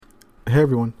Hey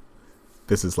everyone,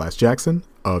 this is Laz Jackson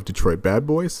of Detroit Bad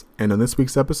Boys, and on this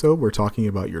week's episode, we're talking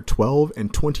about your 12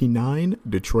 and 29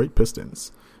 Detroit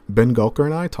Pistons. Ben Gulker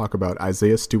and I talk about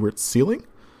Isaiah Stewart's ceiling,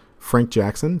 Frank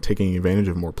Jackson taking advantage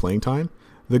of more playing time,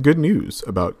 the good news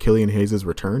about Killian Hayes'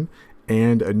 return,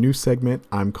 and a new segment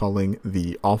I'm calling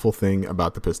The Awful Thing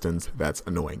About the Pistons That's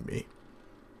Annoying Me.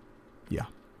 Yeah.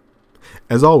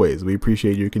 As always, we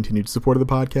appreciate your continued support of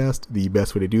the podcast. The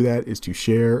best way to do that is to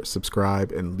share,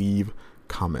 subscribe, and leave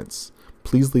comments.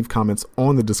 Please leave comments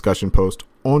on the discussion post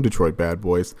on Detroit Bad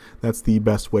Boys. That's the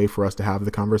best way for us to have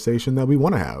the conversation that we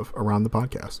want to have around the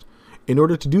podcast. In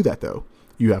order to do that, though,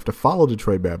 you have to follow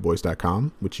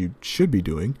DetroitBadBoys.com, which you should be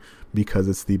doing because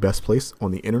it's the best place on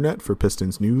the internet for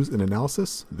Pistons news and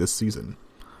analysis this season.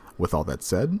 With all that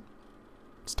said,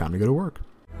 it's time to go to work.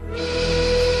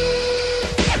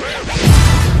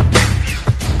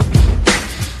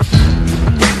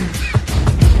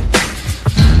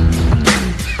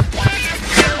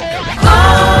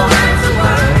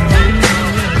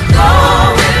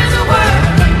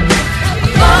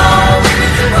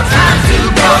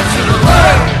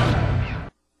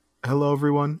 Hello,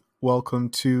 everyone. Welcome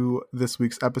to this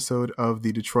week's episode of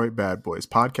the Detroit Bad Boys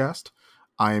podcast.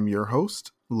 I am your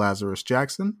host, Lazarus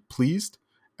Jackson, pleased,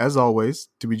 as always,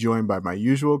 to be joined by my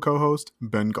usual co-host,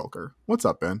 Ben Gulker. What's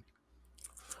up, Ben?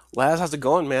 Laz, how's it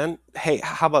going, man? Hey,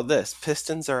 how about this?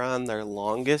 Pistons are on their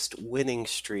longest winning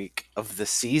streak of the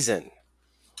season.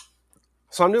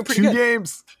 So I'm doing pretty good. 2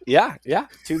 games. Yeah,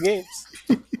 2 games.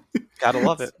 Gotta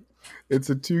love it. It's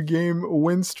a 2-game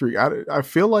win streak. I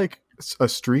feel like a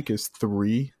streak is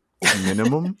 3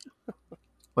 minimum.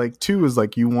 Like 2 is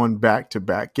like you won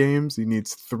back-to-back games. He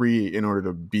needs 3 in order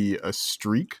to be a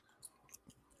streak.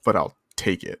 But I'll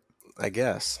take it, I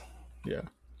guess. Yeah.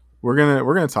 We're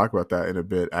gonna talk about that in a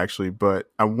bit, actually, but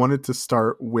I wanted to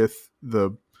start with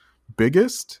the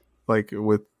biggest, like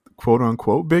with quote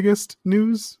unquote biggest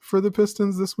news for the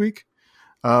Pistons this week.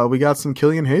 We got some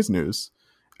Killian Hayes news.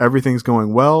 Everything's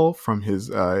going well from his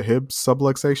hip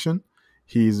subluxation.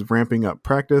 He's ramping up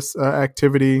practice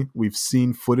activity. We've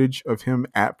seen footage of him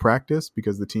at practice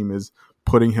because the team is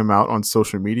putting him out on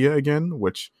social media again,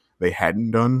 which they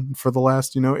hadn't done for the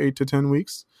last 8 to 10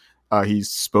 weeks. He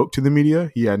spoke to the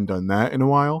media. He hadn't done that in a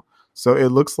while. So it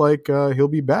looks like he'll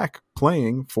be back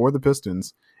playing for the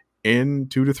Pistons in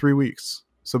 2 to 3 weeks.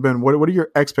 So, Ben, what are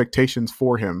your expectations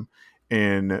for him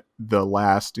in the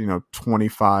last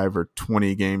 25 or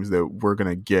 20 games that we're going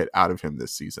to get out of him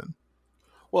this season?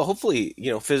 Well, hopefully,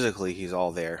 physically he's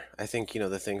all there. I think,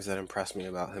 the things that impressed me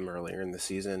about him earlier in the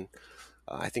season,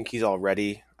 I think he's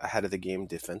already ahead of the game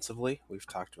defensively. We've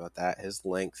talked about that. His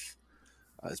length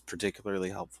is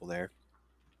particularly helpful there.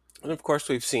 And of course,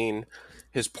 we've seen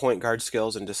his point guard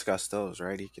skills and discussed those,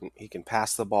 right? He can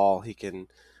pass the ball. He can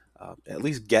at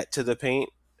least get to the paint.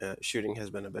 Shooting has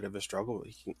been a bit of a struggle,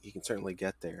 but he can certainly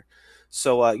get there.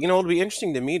 So, it'll be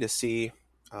interesting to me to see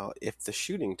if the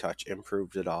shooting touch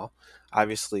improved at all.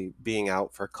 Obviously, being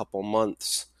out for a couple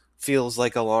months feels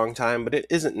like a long time, but it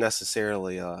isn't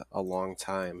necessarily a long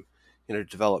time, to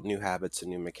develop new habits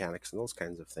and new mechanics and those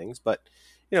kinds of things. But,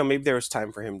 maybe there was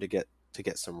time for him to get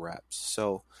some reps.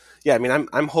 So, yeah, I mean,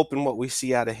 I'm hoping what we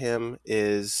see out of him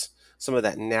is some of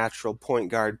that natural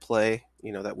point guard play,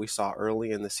 that we saw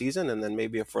early in the season, and then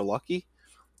maybe if we're lucky,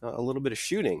 a little bit of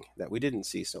shooting that we didn't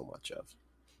see so much of.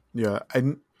 Yeah,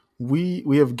 and we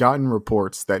have gotten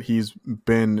reports that he's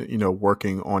been,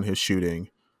 working on his shooting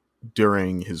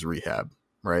during his rehab,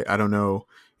 right? I don't know,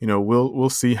 we'll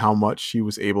see how much he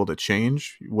was able to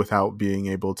change without being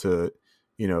able to,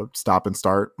 stop and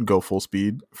start, go full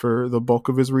speed for the bulk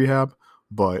of his rehab.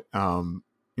 But,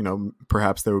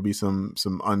 perhaps there would be some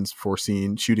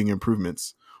unforeseen shooting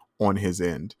improvements on his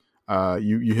end.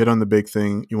 You hit on the big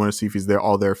thing. You want to see if he's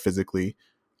all there physically.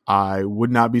 I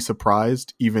would not be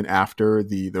surprised, even after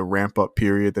the ramp up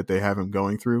period that they have him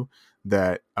going through,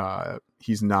 that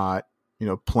he's not,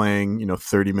 playing,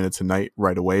 30 minutes a night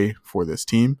right away for this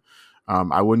team.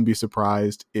 I wouldn't be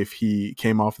surprised if he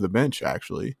came off the bench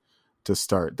actually to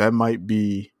start. That might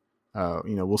be,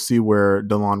 we'll see where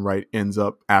DeLon Wright ends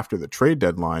up after the trade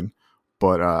deadline.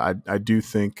 But I do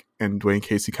think, and Dwayne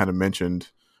Casey kind of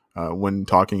mentioned when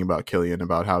talking about Killian,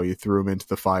 about how he threw him into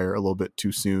the fire a little bit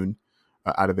too soon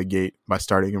out of the gate by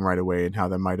starting him right away, and how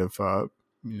that might have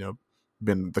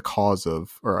been the cause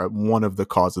of, or one of the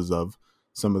causes of,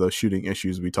 some of those shooting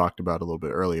issues we talked about a little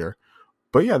bit earlier.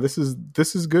 But yeah, this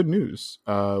is good news.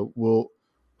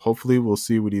 Hopefully we'll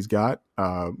see what he's got.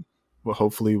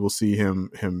 Hopefully we'll see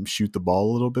him shoot the ball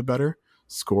a little bit better,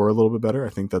 score a little bit better. I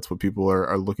think that's what people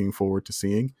are looking forward to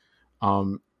seeing.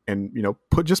 And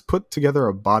put together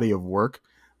a body of work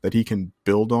that he can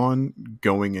build on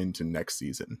going into next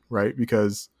season, right?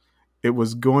 Because it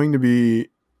was going to be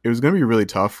really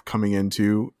tough coming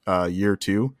into year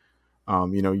two.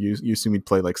 You assume he'd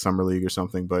play like summer league or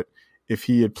something, but if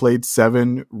he had played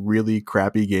 7 really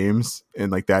crappy games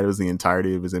and like that was the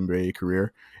entirety of his NBA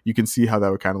career, you can see how that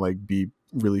would kind of like be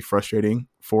really frustrating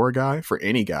for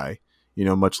any guy,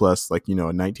 much less like, a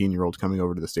 19-year-old coming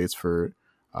over to the States for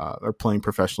or playing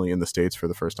professionally in the States for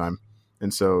the first time.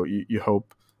 And so you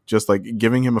hope just like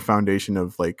giving him a foundation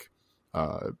of like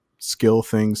skill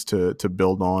things to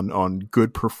build on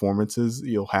good performances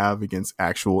you'll have against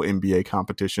actual NBA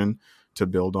competition to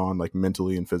build on like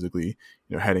mentally and physically,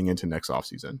 heading into next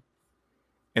offseason.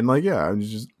 And like, yeah,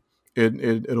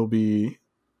 it'll be,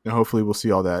 hopefully we'll see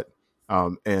all that.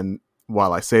 And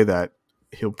while I say that,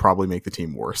 he'll probably make the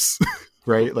team worse,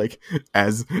 right? Like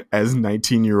as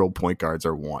 19-year-old point guards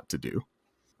are wont to do.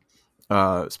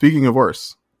 Speaking of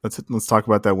worse, let's talk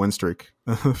about that win streak.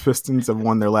 The Pistons have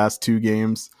won their last 2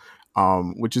 games,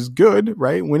 which is good,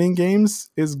 right? Winning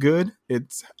games is good.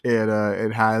 It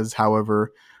has,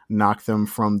 however, knocked them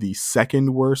from the 2nd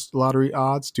worst lottery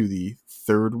odds to the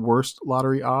 3rd worst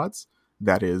lottery odds.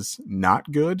 That is not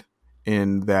good.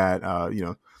 In that,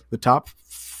 the top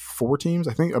 4 teams,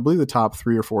 I believe the top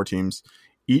 3 or 4 teams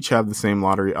each have the same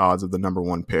lottery odds of the number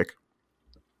 1 pick,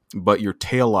 but your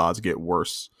tail odds get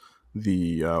worse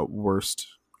the worst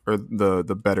or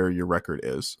the better your record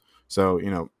is. So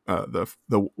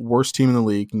the worst team in the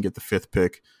league can get the 5th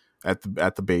pick at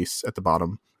the base at the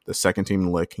bottom. The second team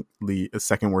in the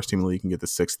second worst team in the league can get the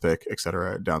 6th pick,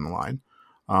 etc. down the line.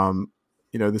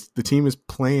 The team is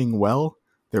playing well.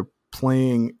 They're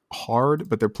playing hard,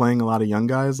 but they're playing a lot of young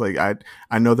guys. Like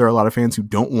I know there are a lot of fans who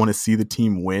don't want to see the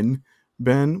team win.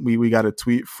 Ben, we got a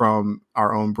tweet from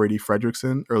our own Brady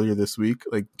Fredrickson earlier this week,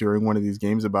 like during one of these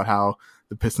games, about how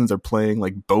the Pistons are playing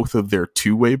like both of their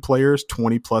two-way players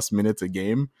 20 plus minutes a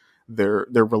game. They're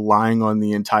relying on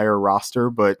the entire roster,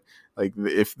 but like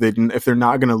if they're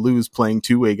not going to lose playing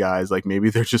two-way guys, like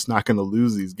maybe they're just not going to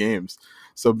lose these games.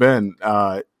 So Ben,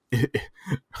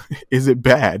 is it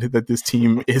bad that this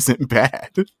team isn't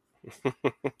bad?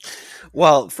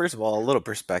 Well, first of all, a little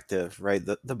perspective, right?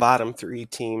 The bottom 3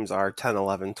 teams are 10,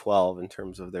 11, 12 in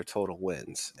terms of their total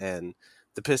wins. And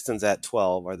the Pistons at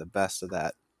 12 are the best of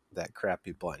that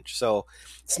crappy bunch. So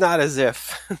it's not as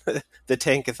if the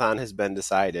tankathon has been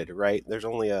decided, right? There's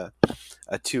only a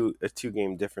two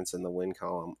game difference in the win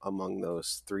column among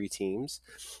those 3 teams.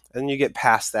 And you get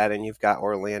past that and you've got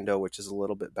Orlando, which is a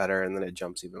little bit better, and then it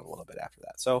jumps even a little bit after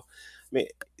that. So I mean,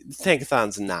 the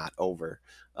tankathon's not over.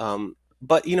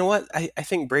 But you know what? I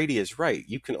think Brady is right.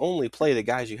 You can only play the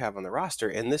guys you have on the roster.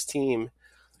 And this team,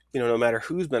 no matter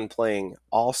who's been playing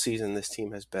all season, this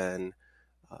team has been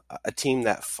a team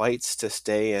that fights to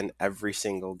stay in every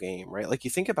single game, right? Like you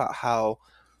think about how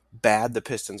bad the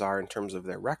Pistons are in terms of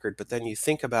their record, but then you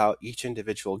think about each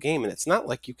individual game, and it's not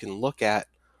like you can look at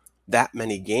that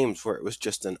many games where it was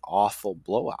just an awful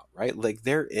blowout, right? Like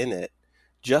they're in it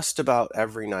just about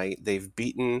every night. They've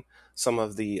beaten some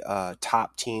of the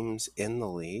top teams in the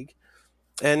league.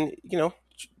 And,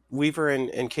 Weaver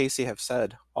and Casey have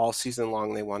said all season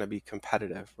long they want to be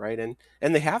competitive, right? And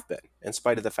they have been, in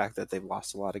spite of the fact that they've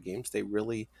lost a lot of games. They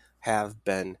really have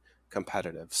been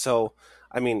competitive. So,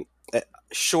 I mean,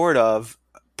 short of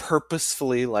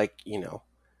purposefully,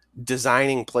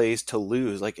 designing plays to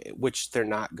lose, which they're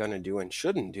not going to do and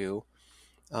shouldn't do,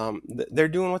 they're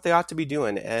doing what they ought to be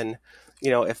doing. And,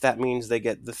 if that means they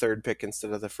get the 3rd pick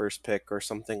instead of the 1st pick or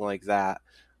something like that,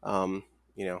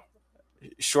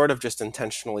 short of just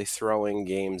intentionally throwing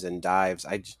games and dives,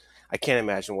 I can't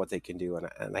imagine what they can do.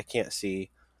 And I can't see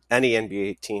any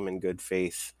NBA team in good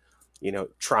faith,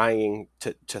 trying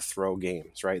to throw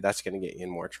games, right? That's going to get you in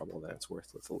more trouble than it's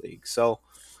worth with the league. So,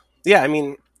 yeah, I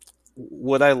mean,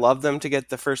 would I love them to get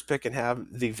the 1st pick and have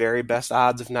the very best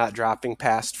odds of not dropping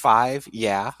past 5?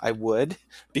 Yeah, I would,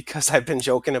 because I've been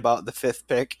joking about the 5th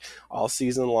pick all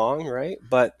season long, right?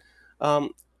 But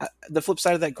the flip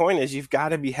side of that coin is you've got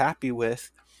to be happy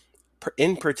with,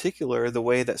 in particular, the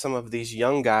way that some of these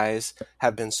young guys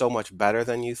have been so much better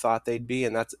than you thought they'd be,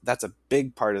 and that's a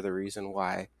big part of the reason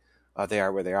why they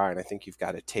are where they are. And I think you've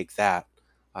got to take that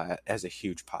as a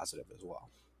huge positive as well.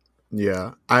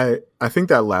 Yeah, I think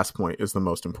that last point is the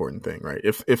most important thing, right?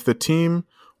 If the team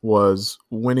was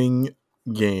winning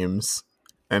games,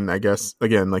 and I guess,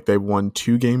 again, like they won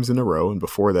 2 games in a row, and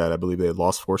before that, I believe they had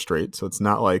lost 4 straight. So it's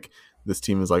not like this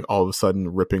team is like all of a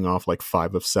sudden ripping off like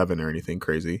 5 of 7 or anything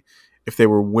crazy. If they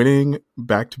were winning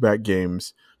back-to-back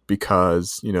games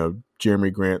because,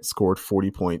 Jeremy Grant scored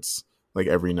 40 points like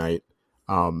every night,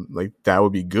 like that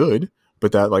would be good,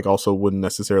 but that like also wouldn't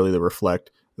necessarily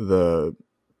reflect the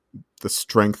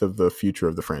strength of the future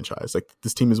of the franchise. Like,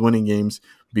 this team is winning games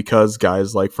because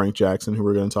guys like Frank Jackson, who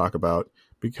we're going to talk about,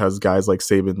 because guys like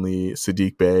Saban Lee,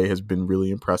 Sadiq Bey has been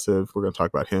really impressive. We're going to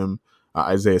talk about him,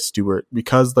 Isaiah Stewart,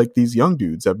 because like these young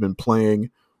dudes have been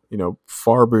playing,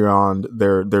 far beyond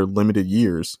their limited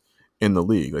years in the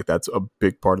league. Like, that's a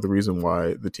big part of the reason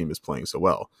why the team is playing so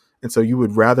well. And so you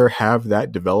would rather have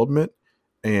that development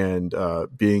and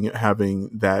having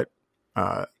that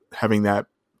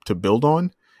to build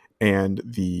on, and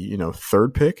the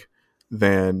third pick,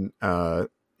 than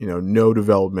no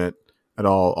development at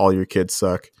all your kids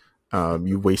suck.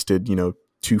 You wasted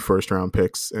 2 first-round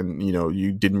picks, and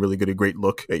you didn't really get a great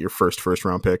look at your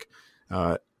first-round pick,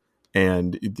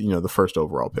 and the first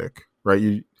overall pick,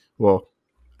 right?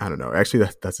 I don't know, actually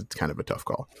that's kind of a tough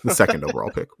call, the second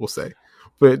overall pick, we'll say.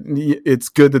 But it's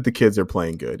good that the kids are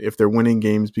playing good. If they're winning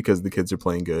games because the kids are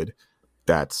playing good,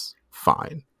 that's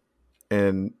fine.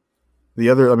 And the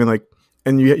other, I mean, like,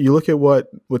 and you look at what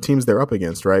teams they're up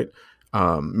against, right?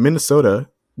 Minnesota,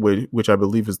 which I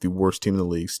believe is the worst team in the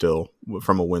league still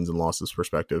from a wins and losses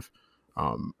perspective.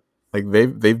 Like,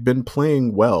 they've been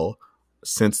playing well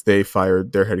since they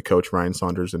fired their head coach Ryan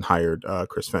Saunders and hired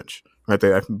Chris Finch. Right?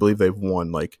 I believe they've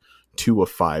won like 2 of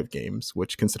 5 games,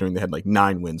 which, considering they had like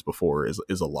 9 wins before, is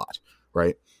a lot,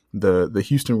 right? The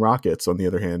Houston Rockets, on the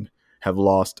other hand, have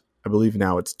lost, I believe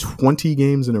now it's 20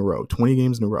 games in a row,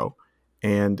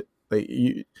 and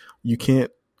you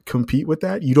can't compete with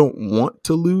that. You don't want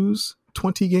to lose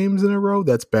 20 games in a row.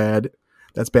 That's bad.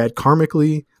 That's bad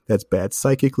karmically. That's bad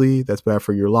psychically. That's bad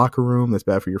for your locker room. That's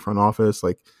bad for your front office.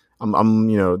 Like,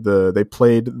 they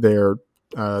played their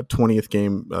 20th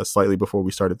game slightly before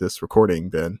we started this recording,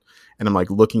 Ben, and I'm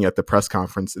like looking at the press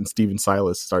conference, and Steven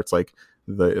Silas starts like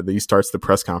he starts the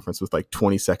press conference with like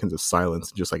 20 seconds of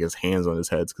silence, just like his hands on his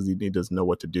head, because he doesn't know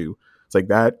what to do. It's like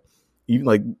that. Even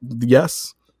like,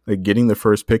 yes, like getting the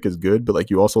first pick is good, but like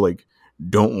you also like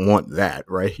don't want that,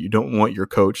 right? You don't want your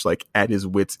coach like at his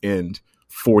wit's end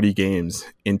 40 games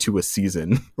into a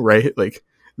season, right? Like,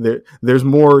 there's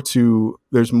more to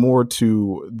this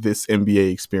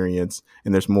NBA experience,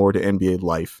 and there's more to NBA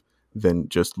life than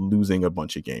just losing a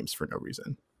bunch of games for no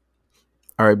reason.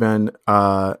 All right, Ben,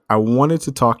 I wanted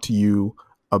to talk to you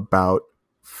about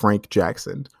Frank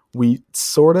Jackson. We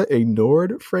sort of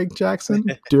ignored Frank Jackson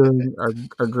during our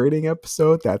grading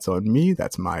episode. That's on me.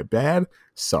 That's my bad.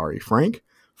 Sorry, Frank.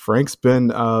 Frank's been,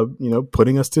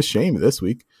 putting us to shame this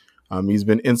week. He's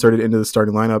been inserted into the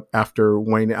starting lineup after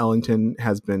Wayne Ellington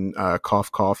has been hurt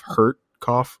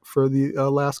for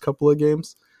the last couple of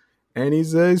games, and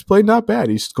he's played not bad.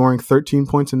 He's scoring 13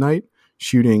 points a night,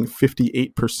 shooting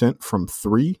 58% from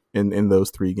 3 in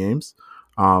those 3 games.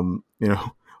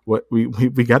 What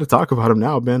we got to talk about him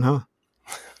now, Ben, huh?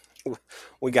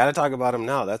 We got to talk about him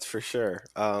now. That's for sure.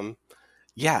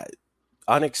 Yeah.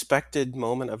 Unexpected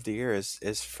moment of the year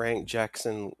is Frank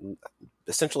Jackson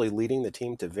essentially leading the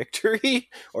team to victory,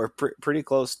 or pretty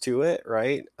close to it,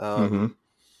 right? I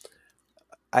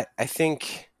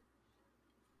think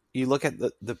you look at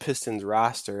the Pistons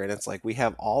roster, and it's like, we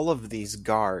have all of these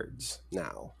guards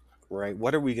now, right?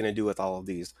 What are we going to do with all of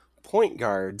these point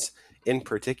guards in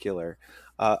particular?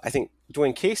 I think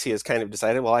Dwayne Casey has kind of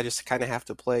decided, well, I just kind of have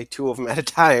to play 2 of them at a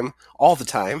time all the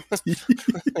time.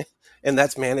 And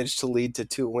that's managed to lead to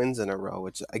 2 wins in a row,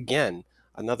 which, again,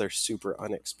 another super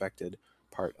unexpected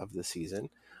part of the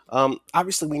season.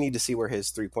 Obviously, we need to see where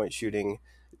his 3-point shooting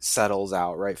settles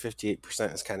out, right?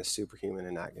 58% is kind of superhuman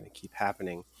and not going to keep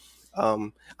happening.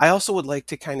 I also would like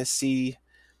to kind of see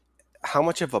how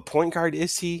much of a point guard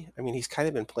is he? I mean, he's kind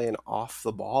of been playing off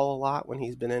the ball a lot when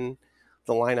he's been in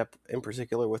the lineup, in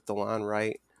particular with DeLon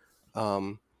Wright.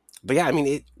 But yeah, I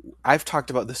mean, I've talked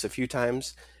about this a few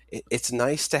times. It's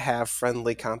nice to have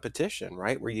friendly competition,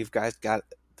 right? Where you've guys got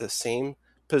the same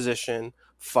position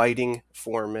fighting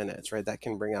 4 minutes, right? That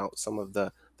can bring out some of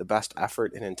the best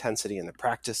effort and intensity in the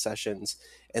practice sessions.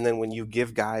 And then when you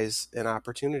give guys an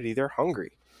opportunity, they're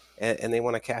hungry and they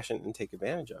want to cash in and take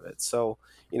advantage of it. So,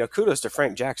 kudos to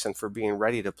Frank Jackson for being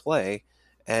ready to play.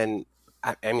 And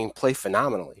I mean, play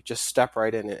phenomenally. Just step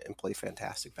right in and play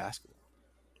fantastic basketball.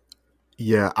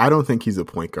 Yeah, I don't think he's a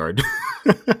point guard.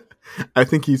 I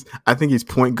think he's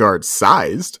point guard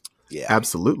sized. Yeah,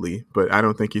 absolutely. But I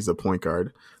don't think he's a point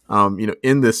guard.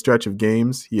 In this stretch of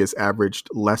games, he has averaged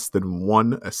less than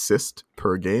 1 assist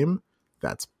per game.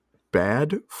 That's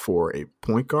bad for a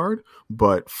point guard,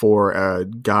 but for a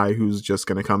guy who's just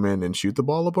going to come in and shoot the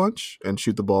ball a bunch and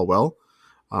shoot the ball well,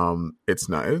 it's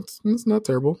not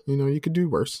terrible. You could do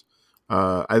worse.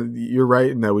 You're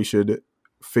right in that we should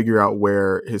figure out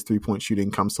where his 3-point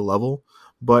shooting comes to level,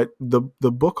 but the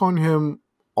book on him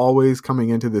always coming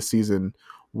into this season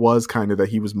was kind of that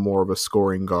he was more of a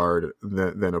scoring guard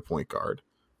than a point guard.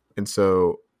 And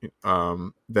so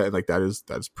that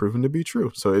is proven to be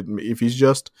true. So if he's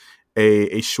just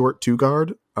a short two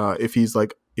guard, if he's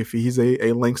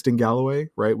a Langston Galloway,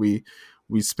 right? We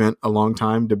spent a long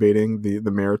time debating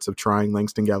the merits of trying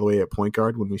Langston Galloway at point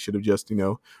guard when we should have just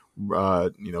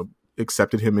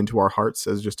accepted him into our hearts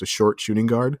as just a short shooting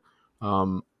guard.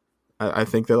 I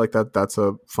think that that's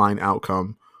a fine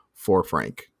outcome for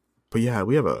Frank. But yeah,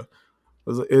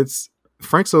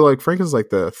 Frank is like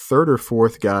the third or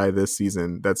fourth guy this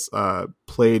season that's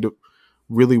played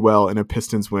really well in a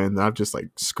Pistons win. I've just like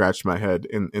scratched my head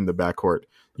in the backcourt.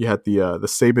 You had the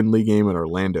Saban Lee game in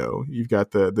Orlando. You've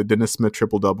got the Dennis Smith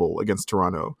triple double against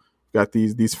Toronto. You've got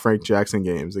these Frank Jackson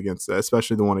games against,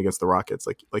 especially the one against the Rockets,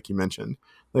 like you mentioned.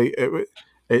 Like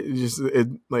this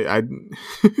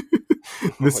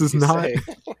is not.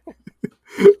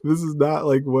 This is not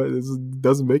like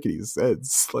doesn't make any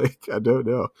sense. Like, I don't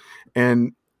know.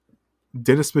 And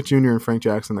Dennis Smith Jr. and Frank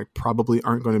Jackson like probably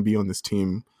aren't going to be on this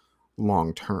team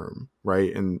long term,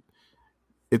 right? And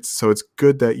it's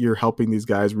good that you're helping these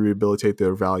guys rehabilitate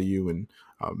their value and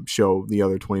show the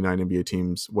other 29 NBA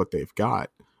teams what they've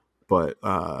got. But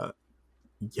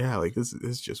yeah, like this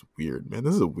is just weird, man.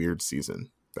 This is a weird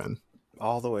season, Ben.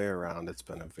 All the way around, it's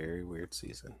been a very weird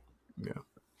season. Yeah.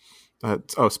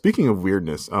 Speaking of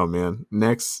weirdness, oh man,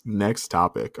 next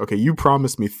topic. Okay, you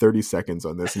promised me 30 seconds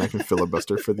on this, and I can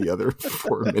filibuster for the other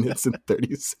 4 minutes and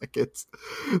 30 seconds.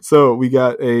 So we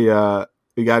got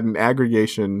an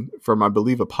aggregation from, I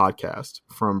believe, a podcast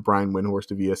from Brian Windhorst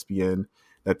of ESPN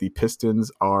that the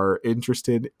Pistons are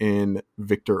interested in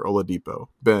Victor Oladipo.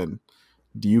 Ben,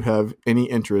 do you have any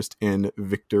interest in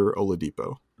Victor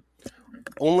Oladipo?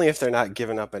 Only if they're not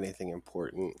giving up anything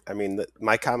important. I mean,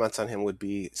 my comments on him would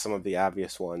be some of the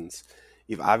obvious ones.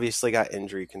 You've obviously got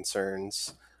injury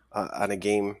concerns on a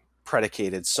game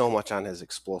predicated so much on his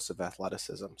explosive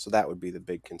athleticism. So that would be the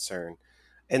big concern.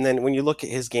 And then when you look at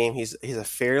his game, he's a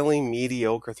fairly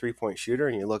mediocre three-point shooter,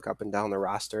 and you look up and down the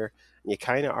roster, and you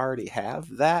kind of already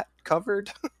have that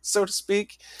covered, so to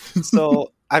speak.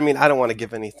 So, I mean, I don't want to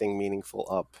give anything meaningful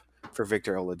up for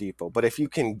Victor Oladipo. But if you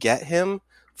can get him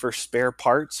for spare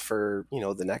parts for,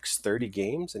 the next 30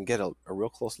 games and get a real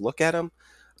close look at him,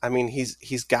 I mean,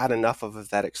 he's got enough of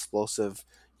that explosive,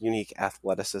 unique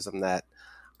athleticism that,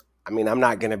 I mean, I'm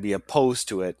not going to be opposed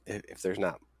to it if there's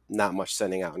not much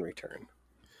sending out in return.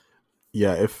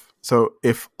 Yeah,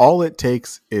 if all it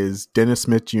takes is Dennis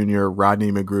Smith Jr.,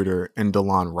 Rodney Magruder, and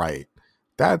DeLon Wright,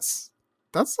 that's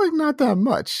like not that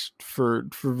much for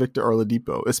Victor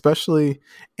Oladipo, especially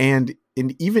and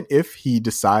even if he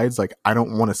decides like I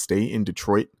don't want to stay in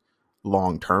Detroit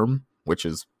long term, which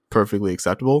is perfectly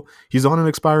acceptable, he's on an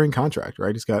expiring contract,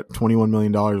 right? He's got $21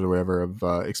 million or whatever of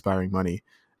expiring money,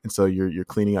 and so you're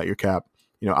cleaning out your cap.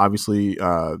 Obviously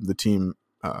the team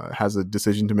has a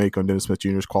decision to make on Dennis Smith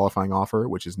Jr.'s qualifying offer,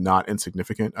 which is not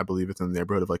insignificant. I believe it's in the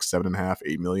neighborhood of like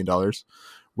 $7.5-8 million.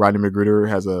 Rodney Magruder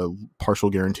has a partial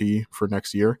guarantee for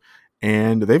next year,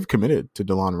 and they've committed to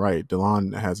DeLon Wright.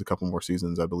 DeLon has a couple more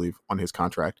seasons, I believe, on his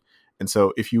contract. And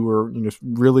so if you were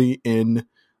really in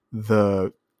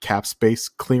the cap space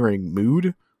clearing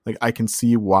mood, like I can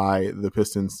see why the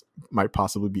Pistons might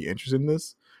possibly be interested in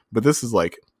this. But this is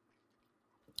like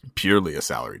purely a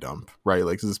salary dump, right?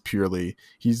 Like this is purely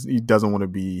he's not going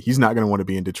to want to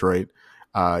be in Detroit.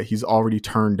 He's already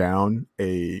turned down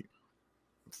a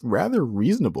rather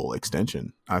reasonable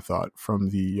extension, I thought, from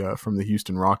the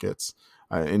Houston Rockets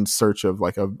in search of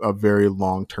like a very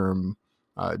long-term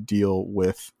deal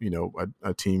with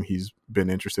a team he's been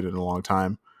interested in a long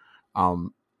time.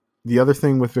 The other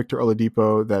thing with Victor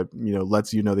Oladipo that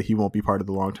lets you know that he won't be part of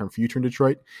the long-term future in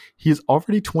Detroit, he is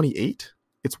already 28.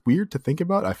 It's weird to think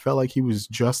about. I felt like he was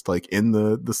just like in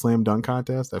the slam dunk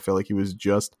contest. I felt like he was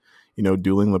just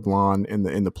dueling LeBron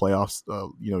in the playoffs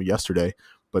yesterday.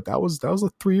 But that was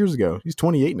like 3 years ago. He's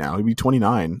 28 now. He'll be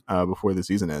 29 before the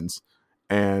season ends.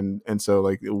 And so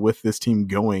like with this team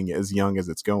going as young as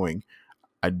it's going,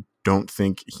 I don't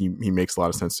think he makes a lot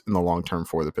of sense in the long term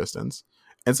for the Pistons.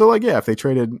 And so like, yeah,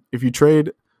 if you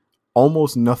trade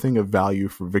almost nothing of value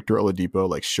for Victor Oladipo,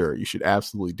 like sure, you should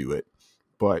absolutely do it.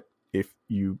 But if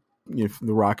the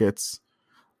Rockets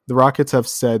have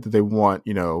said that they want,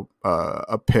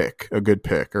 a good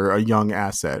pick or a young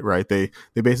asset, right? They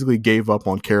basically gave up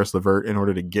on Karis LeVert in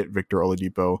order to get Victor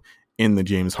Oladipo in the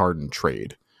James Harden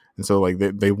trade. And so like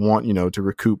they want, to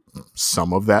recoup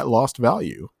some of that lost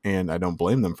value. And I don't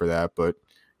blame them for that. But,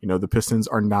 the Pistons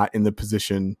are not in the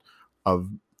position of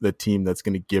the team that's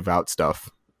going to give out stuff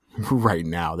right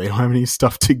now. They don't have any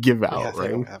stuff to give out, right?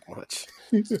 They don't have much.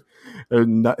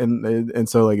 and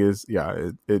so like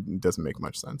it doesn't make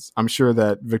much sense. I'm sure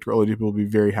that Victor Oladipo will be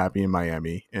very happy in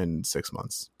Miami in 6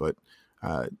 months, but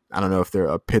I don't know if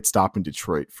a pit stop in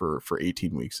Detroit for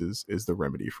 18 weeks is the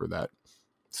remedy for that.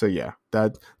 So yeah,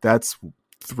 that's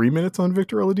 3 minutes on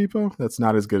Victor Oladipo. That's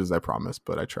not as good as I promised,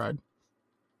 but I tried.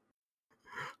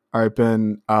 All right,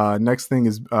 Ben. Next thing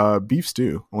is beef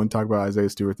stew. I want to talk about Isaiah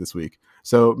Stewart this week.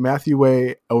 So Matthew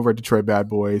Way over at Detroit Bad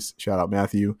Boys, shout out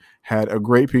Matthew, had a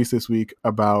great piece this week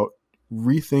about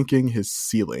rethinking his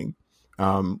ceiling.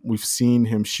 We've seen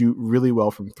him shoot really well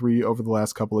from three over the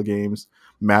last couple of games.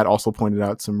 Matt also pointed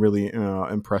out some really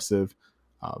impressive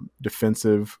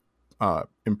defensive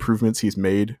improvements he's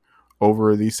made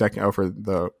over it's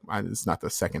not the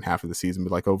second half of the season,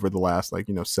 but like over the last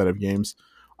set of games.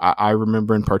 I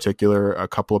remember in particular a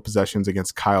couple of possessions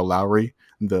against Kyle Lowry,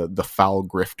 the foul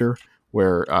grifter,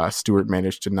 where Stewart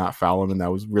managed to not foul him, and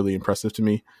that was really impressive to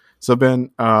me. So Ben,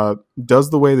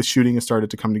 does the way the shooting has started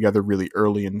to come together really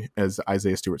early in as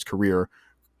Isaiah Stewart's career,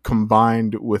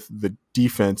 combined with the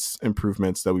defense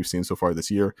improvements that we've seen so far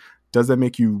this year, does that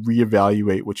make you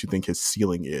reevaluate what you think his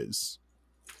ceiling is?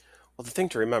 Well, the thing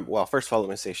to remember, well, first of all, let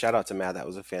me say shout out to Matt. That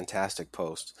was a fantastic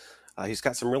post. He's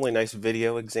got some really nice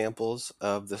video examples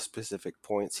of the specific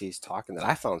points he's talking that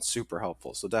I found super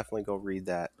helpful. So definitely go read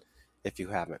that if you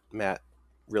haven't. Matt,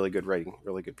 really good writing,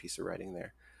 really good piece of writing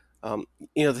there.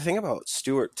 The thing about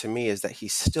Stewart to me is that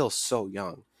he's still so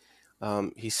young.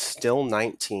 He's still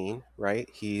 19, right?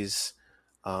 He's,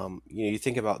 you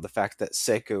think about the fact that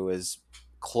Sekou is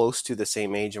close to the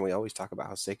same age, and we always talk about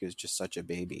how Sekou is just such a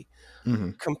baby.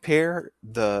 Mm-hmm. Compare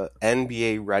the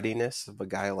NBA readiness of a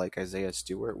guy like Isaiah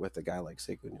Stewart with a guy like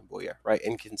Sekou Doumbouya, right?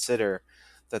 And consider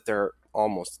that they're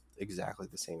almost exactly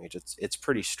the same age. It's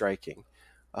pretty striking.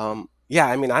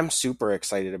 I'm super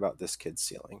excited about this kid's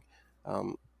ceiling.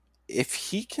 If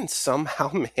he can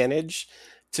somehow manage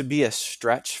to be a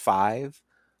stretch five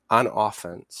on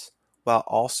offense while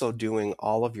also doing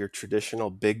all of your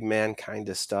traditional big man kind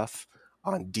of stuff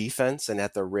on defense and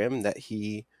at the rim that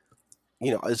he,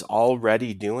 is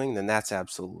already doing, then that's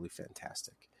absolutely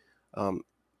fantastic.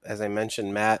 As I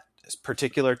mentioned, Matt in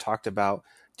particular talked about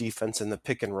defense in the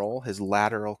pick and roll. His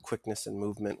lateral quickness and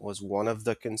movement was one of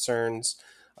the concerns.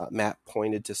 Matt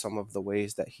pointed to some of the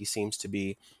ways that he seems to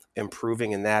be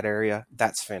improving in that area.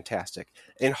 That's fantastic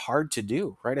and hard to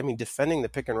do, right? I mean, defending the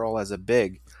pick and roll as a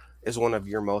big is one of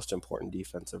your most important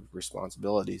defensive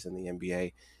responsibilities in the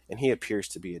NBA, and he appears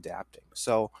to be adapting.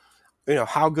 So,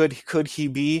 how good could he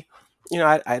be?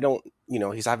 I don't,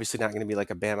 he's obviously not going to be like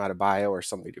a Bam Adebayo or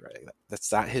somebody, right?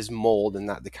 That's not his mold and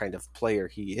not the kind of player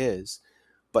he is.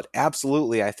 But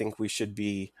absolutely, I think we should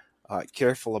be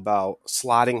careful about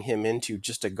slotting him into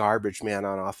just a garbage man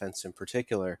on offense in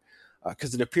particular,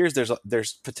 because it appears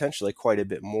there's potentially quite a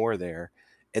bit more there.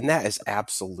 And that is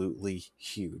absolutely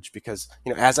huge because,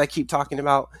 as I keep talking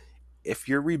about, if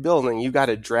you're rebuilding, you got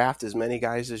to draft as many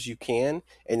guys as you can,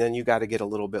 and then you got to get a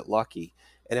little bit lucky.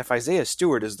 And if Isaiah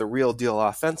Stewart is the real deal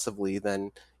offensively,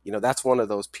 then, that's one of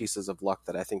those pieces of luck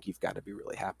that I think you've got to be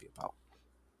really happy about.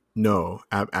 No,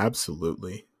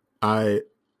 absolutely. I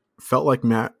felt like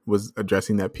Matt was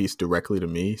addressing that piece directly to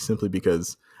me simply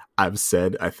because I've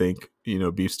said I think,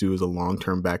 Beef Stew is a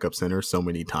long-term backup center so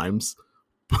many times.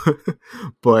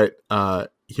 But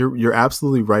you're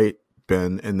absolutely right,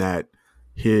 Ben, in that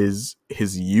his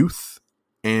youth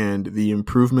and the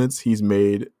improvements he's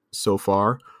made so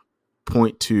far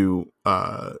point to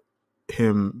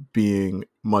him being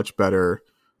much better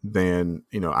than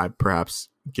I perhaps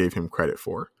gave him credit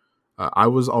for. I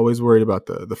was always worried about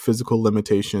the physical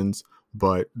limitations,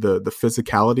 but the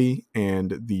physicality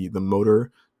and the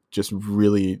motor just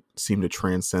really seem to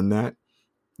transcend that.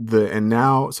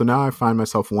 Now I find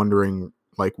myself wondering,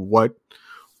 like,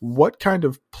 what kind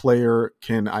of player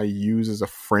can I use as a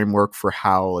framework for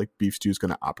how like Beef Stew is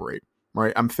going to operate?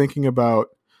 Right, I'm thinking about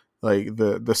like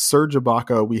the Serge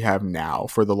Ibaka we have now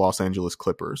for the Los Angeles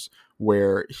Clippers,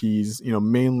 where he's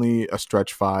mainly a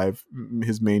stretch five.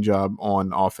 His main job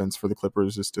on offense for the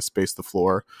Clippers is to space the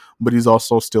floor, but he's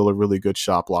also still a really good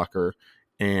shot blocker.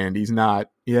 And he's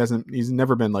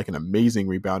never been like an amazing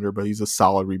rebounder, but he's a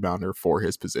solid rebounder for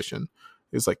his position.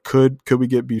 It's like, could we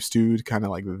get Beef Stew to kind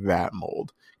of like that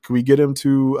mold? Could we get him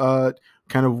to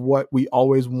kind of what we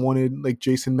always wanted like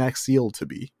Jason Maxiell to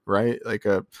be, right? Like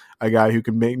a guy who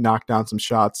can knock down some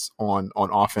shots on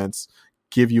offense,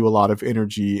 give you a lot of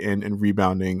energy and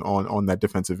rebounding on that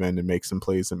defensive end and make some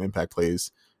impact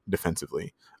plays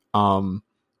defensively.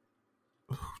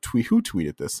 Who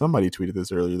tweeted this? Somebody tweeted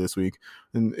this earlier this week.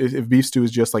 And if Beef Stew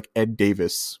is just like Ed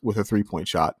Davis with a 3-point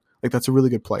shot, like that's a really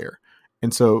good player.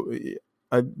 And so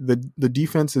the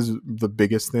defense is the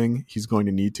biggest thing he's going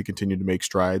to need to continue to make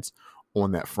strides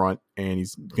on that front, and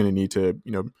he's going to need to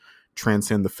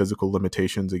transcend the physical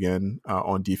limitations again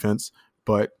on defense.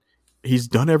 But he's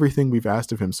done everything we've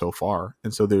asked of him so far,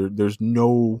 and so there's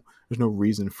no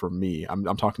reason for me.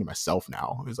 I'm talking to myself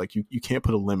now. It's like you can't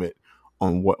put a limit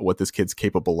on what this kid's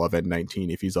capable of at 19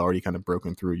 if he's already kind of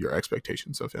broken through your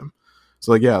expectations of him.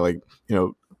 So like, yeah, like,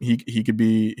 he could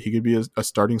be a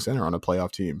starting center on a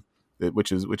playoff team,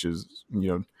 which is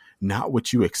not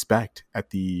what you expect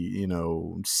at the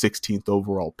 16th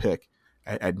overall pick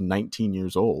at 19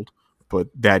 years old, but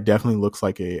that definitely looks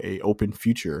like a open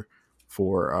future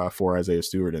for Isaiah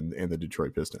Stewart and the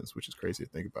Detroit Pistons, which is crazy to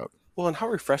think about. Well, and how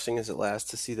refreshing is it, Laz,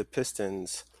 to see the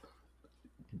Pistons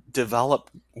develop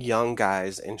young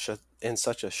guys in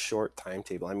such a short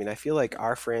timetable? I mean, I feel like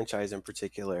our franchise in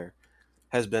particular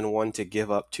has been one to give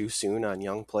up too soon on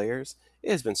young players.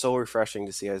 It has been so refreshing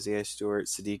to see Isaiah Stewart,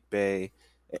 Saddiq Bey,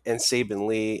 and Saben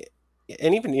Lee,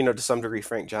 and even, to some degree,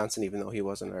 Frank Johnson, even though he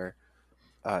wasn't our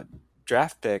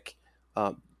draft pick,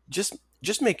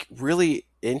 just make really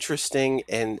interesting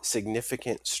and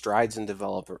significant strides in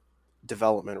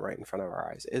development right in front of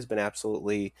our eyes. It has been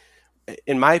absolutely,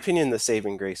 in my opinion, the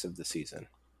saving grace of the season.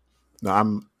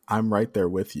 No, I'm right there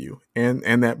with you,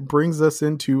 and that brings us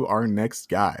into our next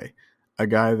guy, a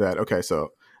guy that, okay, so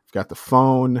I've got the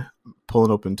phone,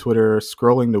 pulling open Twitter,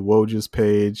 scrolling to Woj's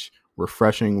page,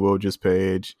 refreshing Woj's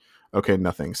page. Okay,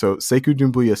 nothing. So Sekou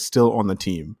Doumbouya is still on the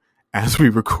team as we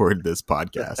record this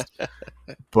podcast.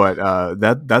 But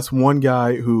that's one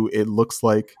guy who it looks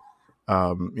like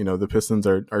the Pistons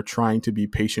are trying to be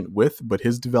patient with, but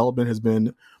his development has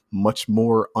been much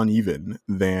more uneven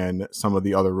than some of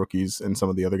the other rookies and some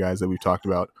of the other guys that we've talked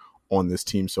about on this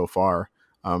team so far.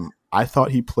 I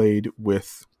thought he played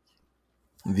with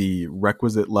the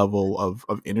requisite level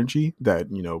of energy that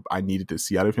I needed to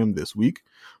see out of him this week,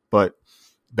 but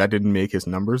that didn't make his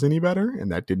numbers any better,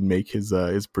 and that didn't make his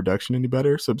production any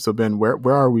better. So Ben, where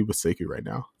are we with Sekou right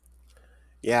now?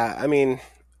 Yeah, I mean,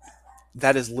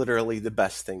 that is literally the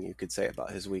best thing you could say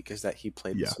about his week, is that he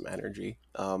played with some energy.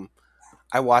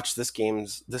 I watched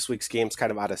this week's games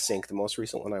kind of out of sync. The most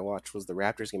recent one I watched was the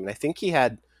Raptors game, and I think he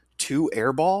had 2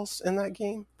 air balls in that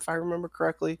game, if I remember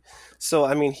correctly. So,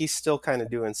 I mean, he's still kind of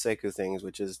doing Sekou things,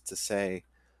 which is to say,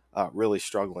 really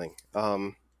struggling.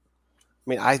 I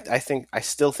mean, I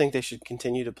still think they should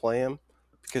continue to play him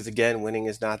because, again, winning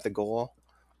is not the goal.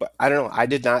 But I don't know. I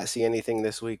did not see anything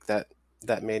this week that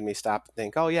made me stop and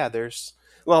think, oh, yeah,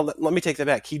 well, let me take that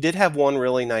back. He did have one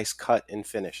really nice cut and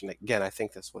finish. And again, I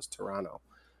think this was Toronto.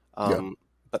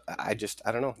 But I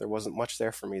don't know. There wasn't much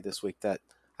there for me this week that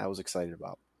I was excited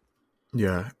about.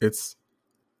 Yeah, it's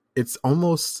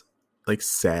almost like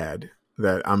sad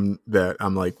that I'm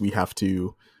like, we have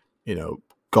to,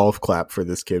 golf clap for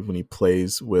this kid when he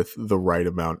plays with the right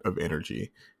amount of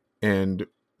energy. And,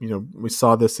 we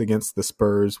saw this against the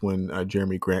Spurs when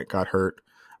Jeremy Grant got hurt.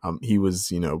 He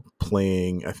was,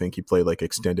 playing, I think he played like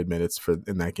extended minutes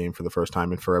in that game for the first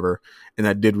time in forever. And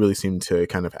that did really seem to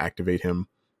kind of activate him.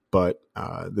 But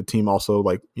the team also,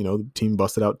 the team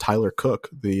busted out Tyler Cook,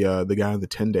 the guy on the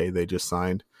 10-day they just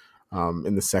signed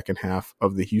in the second half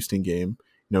of the Houston game,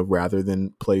 rather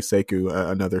than play Sekou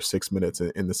another 6 minutes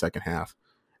in the second half.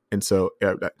 And so,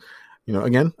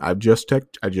 again, I just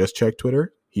checked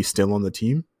Twitter. He's still on the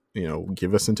team.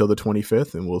 Give us until the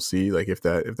 25th, and we'll see if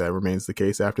that remains the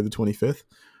case after the 25th.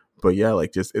 But yeah,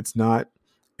 it's not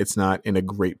in a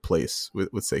great place with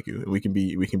Sekou. We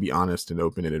can be honest and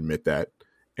open and admit that.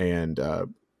 And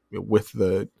with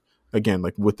the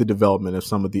development of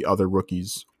some of the other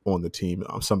rookies on the team,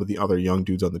 some of the other young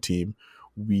dudes on the team,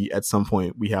 at some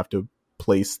point we have to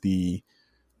place the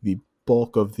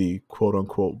bulk of the quote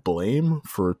unquote blame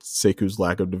for Sekou's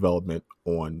lack of development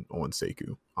on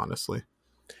Sekou, honestly.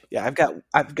 Yeah,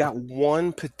 I've got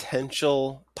one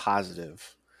potential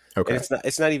positive. Okay. And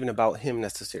it's not even about him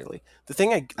necessarily. The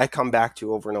thing I come back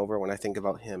to over and over when I think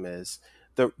about him is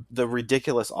the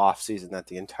ridiculous offseason that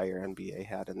the entire NBA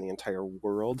had and the entire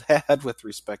world had with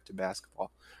respect to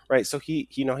basketball. Right? So he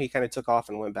kind of took off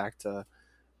and went back to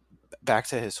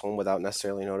his home without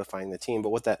necessarily notifying the team.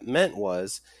 But what that meant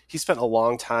was he spent a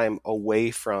long time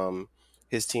away from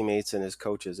his teammates and his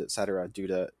coaches, et cetera, due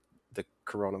to the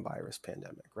coronavirus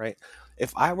pandemic, right?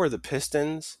 If I were the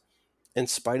Pistons, in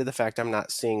spite of the fact I'm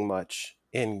not seeing much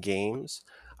in games,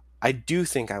 I do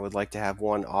think I would like to have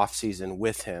one off season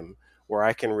with him where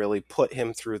I can really put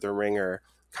him through the ringer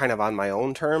kind of on my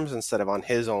own terms instead of on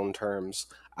his own terms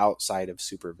outside of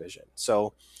supervision.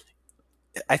 So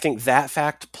I think that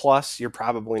fact, plus you're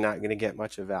probably not going to get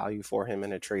much of value for him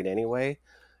in a trade anyway,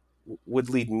 would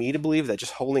lead me to believe that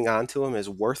just holding on to him is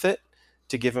worth it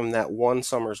to give him that one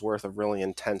summer's worth of really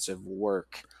intensive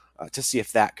work to see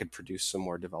if that could produce some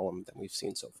more development than we've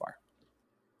seen so far.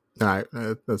 All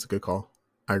right, that's a good call.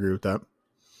 I agree with that.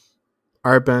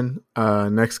 All right, Ben.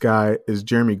 Next guy is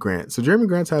Jeremy Grant. So Jeremy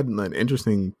Grant's had an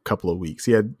interesting couple of weeks.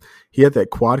 He had that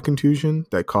quad contusion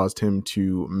that caused him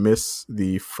to miss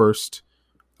the first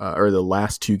or the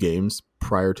last 2 games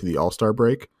prior to the All-Star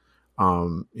break.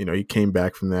 He came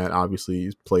back from that. Obviously,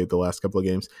 he's played the last couple of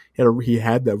games. He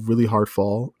had that really hard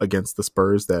fall against the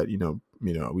Spurs that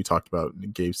we talked about.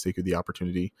 Gave Sekou the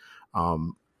opportunity.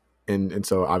 And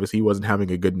so obviously he wasn't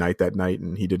having a good night that night,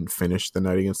 and he didn't finish the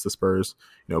night against the Spurs.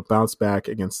 Bounced back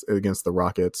against the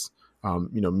Rockets.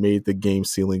 Made the game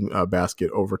sealing basket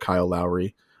over Kyle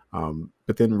Lowry,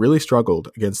 but then really struggled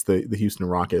against the Houston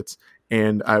Rockets.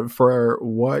 And for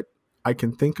what I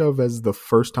can think of as the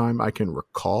first time I can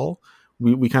recall,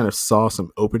 we kind of saw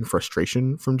some open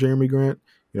frustration from Jeremy Grant.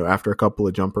 After a couple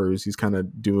of jumpers, he's kind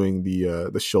of doing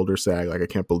the shoulder sag, like I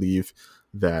can't believe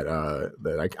that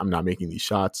I'm not making these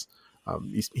shots.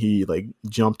 He like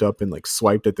jumped up and like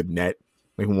swiped at the net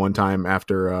like one time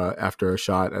after a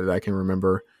shot that I can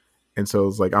remember, and so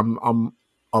it's like I'm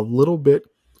a little bit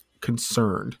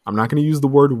concerned. I'm not going to use the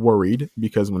word worried,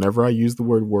 because whenever I use the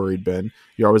word worried, Ben,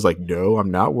 you're always like, no,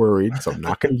 I'm not worried, so I'm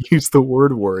not going to use the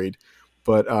word worried.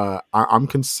 But I'm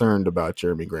concerned about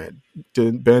Jeremy Grant.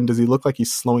 Ben, does he look like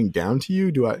he's slowing down to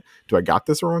you? Do I got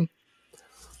this wrong?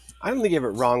 I don't think you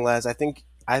have it wrong, Les. I think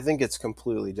it's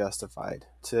completely justified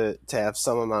to have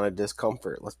some amount of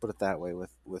discomfort. Let's put it that way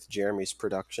with Jeremy's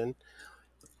production.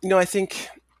 I think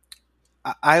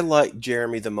I like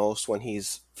Jeremy the most when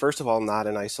he's, first of all, not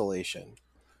in isolation,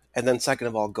 and then second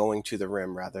of all, going to the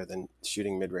rim rather than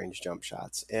shooting mid-range jump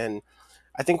shots. And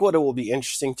I think what it will be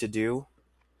interesting to do,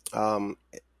 and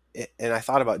I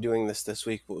thought about doing this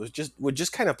week, but would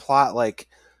just kind of plot like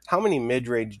how many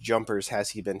mid-range jumpers has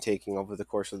he been taking over the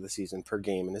course of the season per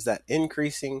game, and is that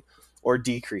increasing or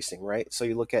decreasing, right? So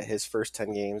you look at his first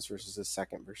 10 games versus his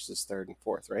second versus his third and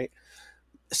fourth, right?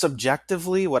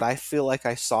 Subjectively, what I feel like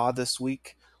I saw this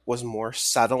week was more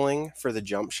settling for the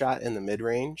jump shot in the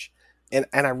mid-range. And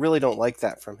I really don't like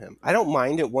that from him. I don't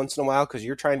mind it once in a while because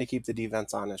you're trying to keep the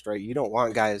defense honest, right? You don't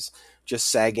want guys just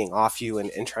sagging off you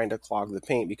and trying to clog the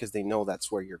paint because they know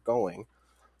that's where you're going.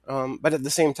 But at the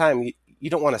same time, you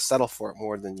don't want to settle for it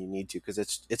more than you need to, because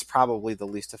it's probably the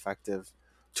least effective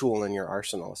tool in your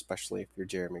arsenal, especially if you're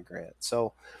Jeremy Grant.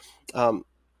 So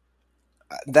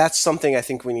that's something I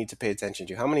think we need to pay attention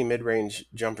to. How many mid-range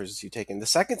jumpers is he taking? The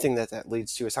second thing that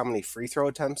leads to is how many free throw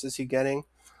attempts is he getting?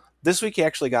 This week he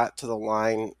actually got to the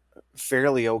line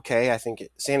fairly okay. I think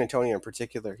San Antonio in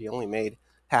particular, he only made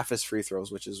half his free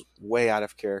throws, which is way out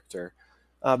of character.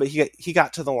 But he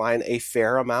got to the line a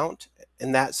fair amount,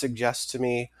 and that suggests to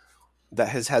me that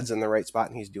his head's in the right spot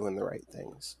and he's doing the right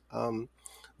things.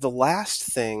 The last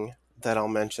thing that I'll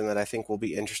mention that I think will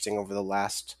be interesting over the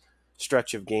last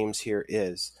stretch of games here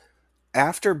is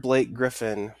after Blake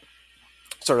Griffin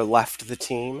sort of left the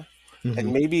team, mm-hmm.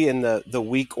 and maybe in the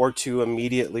week or two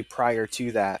immediately prior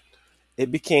to that,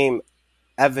 it became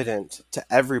evident to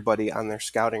everybody on their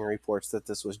scouting reports that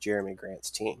this was Jeremy Grant's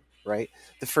team, right?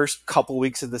 The first couple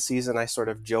weeks of the season, I sort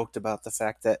of joked about the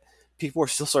fact that people were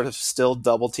still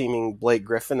double teaming Blake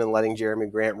Griffin and letting Jeremy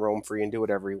Grant roam free and do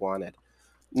whatever he wanted.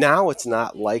 Now it's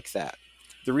not like that.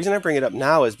 The reason I bring it up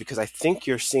now is because I think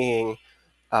you're seeing,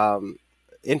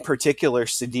 in particular,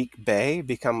 Saddiq Bey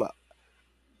become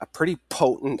a pretty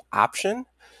potent option.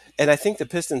 And I think the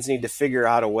Pistons need to figure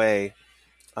out a way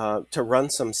to run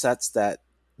some sets that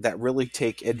really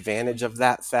take advantage of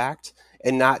that fact,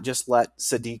 and not just let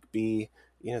Saddiq be,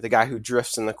 the guy who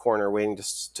drifts in the corner waiting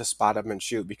to spot up and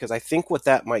shoot. Because I think what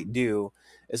that might do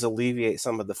is alleviate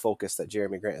some of the focus that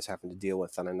Jeremy Grant is having to deal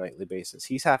with on a nightly basis.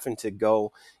 He's having to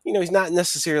go, he's not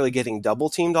necessarily getting double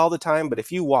teamed all the time, but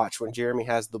if you watch when Jeremy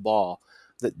has the ball,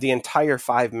 the entire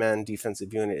 5-man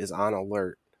defensive unit is on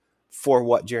alert for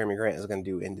what Jeremy Grant is going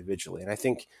to do individually. And I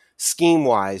think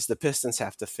scheme-wise, the Pistons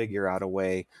have to figure out a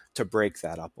way to break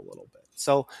that up a little bit.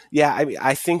 So, yeah,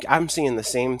 I think I'm seeing the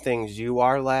same things you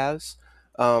are, Laz.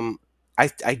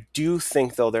 I do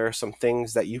think, though, there are some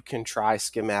things that you can try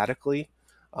schematically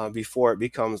before it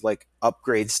becomes like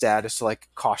upgrade status to like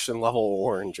caution level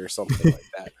orange or something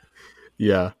like that.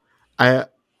 Yeah, I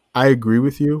agree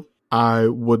with you. I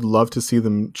would love to see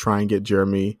them try and get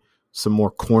Jeremy some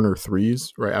more corner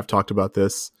threes, right? I've talked about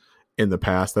this in the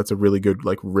past. That's a really good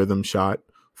like rhythm shot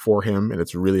for him, and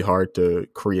it's really hard to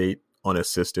create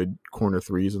unassisted corner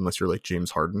threes unless you're like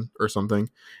James Harden or something.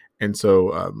 And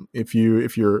so if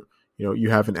you're you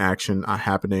have an action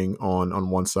happening on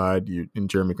one side, and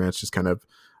Jeremy Grant's just kind of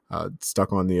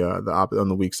stuck on on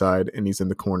the weak side, and he's in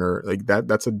the corner. Like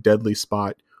that's a deadly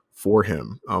spot for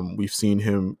him. We've seen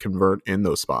him convert in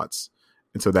those spots,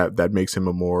 and so that makes him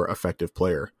a more effective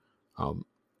player.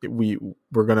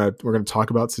 We're gonna talk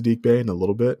about Saddiq Bey in a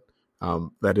little bit.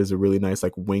 That is a really nice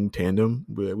like wing tandem.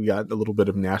 We got a little bit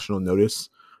of national notice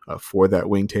for that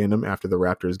wing tandem after the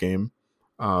Raptors game.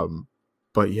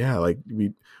 But yeah, like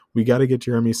we got to get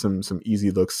Jeremy some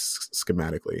easy looks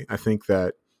schematically. I think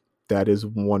that is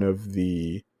one of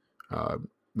the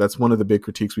that's one of the big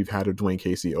critiques we've had of Dwayne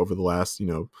Casey over the last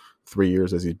 3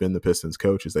 years as he's been the Pistons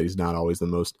coach, is that he's not always the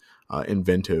most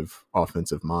inventive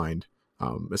offensive mind,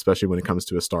 especially when it comes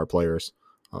to his star players.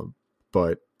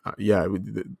 But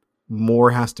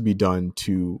more has to be done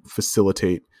to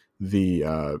facilitate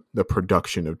the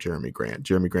production of Jeremy Grant.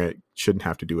 Jeremy Grant shouldn't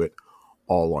have to do it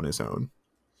all on his own.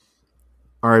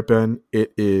 All right, Ben,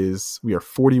 we are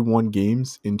 41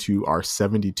 games into our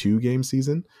 72 game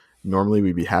season. Normally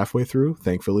we'd be halfway through.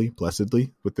 Thankfully,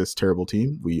 blessedly, with this terrible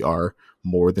team, we are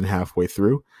more than halfway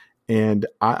through. And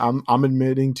I'm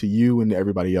admitting to you and to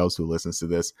everybody else who listens to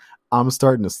this, I'm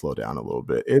starting to slow down a little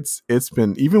bit. It's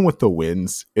been, even with the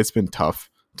wins, it's been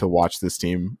tough to watch this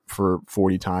team for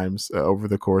 40 times over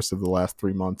the course of the last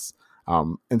 3 months.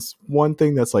 And one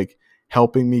thing that's like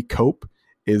helping me cope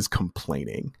is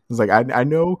complaining. It's like I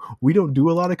know we don't do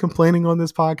a lot of complaining on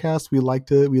this podcast. We like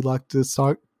to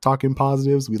start talking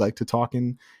positives. We like to talk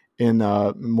in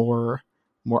more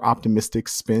optimistic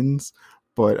spins.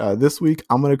 But this week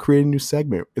I'm going to create a new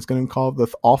segment. It's going to be called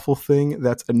The Awful Thing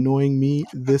That's Annoying Me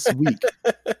This Week.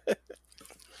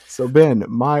 So Ben,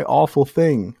 my awful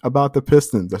thing about the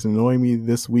Pistons that's annoying me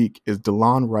this week is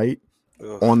DeLon Wright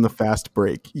on the fast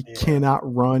break. He cannot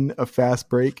run a fast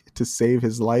break to save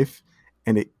his life,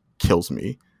 and it kills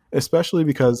me, especially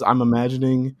because I'm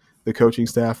imagining the coaching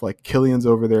staff, like Killian's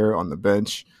over there on the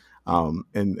bench, and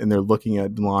they're looking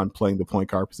at DeLon playing the point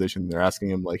guard position. They're asking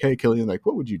him like, hey, Killian, like,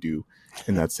 what would you do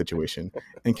in that situation?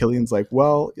 And Killian's like,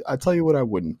 well, I tell you what I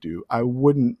wouldn't do. I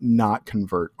wouldn't not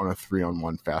convert on a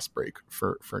 3-on-1 fast break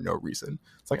for no reason.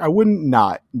 It's like, I wouldn't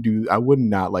not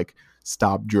like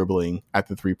stop dribbling at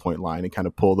the 3-point line and kind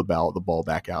of pull the ball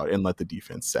back out and let the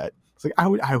defense set. It's like,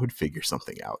 I would figure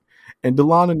something out. And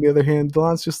DeLon, on the other hand,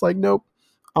 DeLon's just like, nope,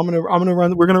 I'm gonna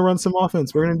run. We're gonna run some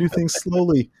offense. We're gonna do things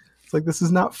slowly. It's like, this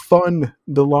is not fun,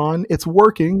 DeLon. It's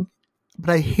working,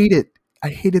 but I hate it. I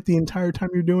hate it the entire time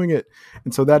you're doing it.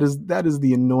 And so that is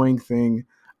the annoying thing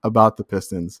about the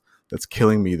Pistons that's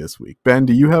killing me this week. Ben,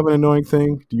 do you have an annoying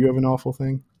thing? Do you have an awful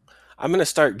thing? I'm gonna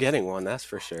start getting one, that's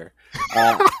for sure.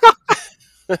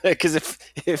 Because if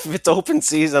it's open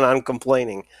season, I'm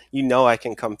complaining. I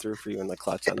can come through for you in the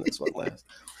clutch on this one last.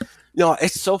 No,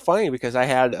 it's so funny because I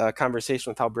had a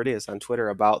conversation with Halbridius on Twitter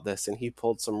about this, and he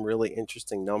pulled some really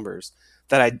interesting numbers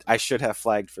that I should have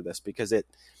flagged for this, because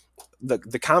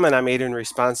the comment I made in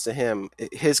response to him,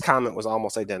 his comment was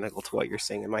almost identical to what you're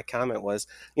saying, and my comment was,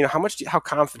 how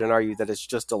confident are you that it's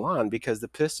just DeLon? Because the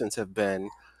Pistons have been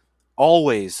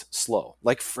always slow.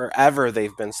 Like forever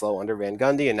they've been slow under Van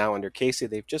Gundy, and now under Casey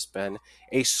they've just been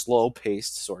a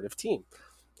slow-paced sort of team.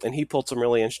 And he pulled some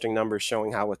really interesting numbers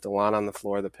showing how with DeLon on the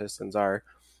floor, the Pistons are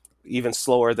even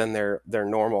slower than their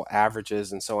normal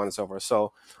averages, and so on and so forth.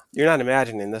 So you're not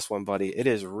imagining this one, buddy. It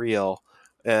is real.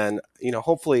 And,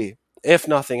 hopefully, if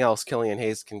nothing else, Killian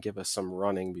Hayes can give us some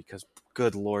running, because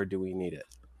good Lord, do we need it.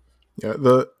 Yeah,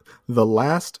 the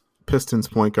last Pistons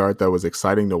point guard that was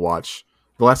exciting to watch,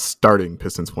 the last starting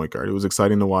Pistons point guard, it was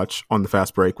exciting to watch on the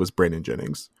fast break, was Brandon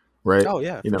Jennings. Right. Oh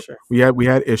yeah, for sure. We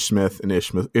had Ish Smith, and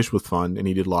Ish was fun, and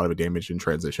he did a lot of damage in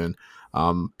transition.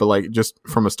 But like, just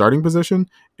from a starting position,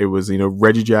 it was,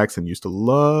 Reggie Jackson used to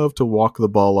love to walk the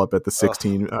ball up at the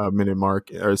 16 minute mark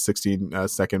or 16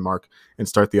 second mark and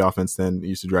start the offense. Then it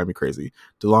used to drive me crazy.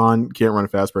 DeLon can't run a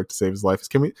fast break to save his life.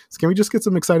 Can we just get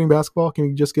some exciting basketball? Can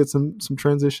we just get some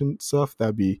transition stuff?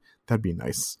 That'd be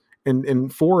nice.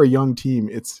 And for a young team,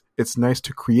 it's nice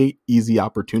to create easy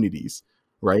opportunities.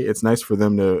 Right, it's nice for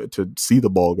them to see the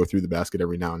ball go through the basket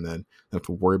every now and then, and have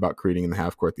to worry about creating in the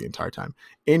half court the entire time.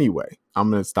 Anyway, I'm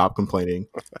going to stop complaining,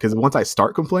 because once I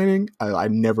start complaining, I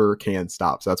never can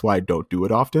stop. So that's why I don't do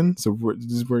it often. So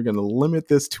we're going to limit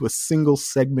this to a single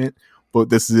segment,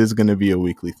 but this is going to be a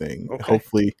weekly thing. Okay.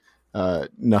 Hopefully,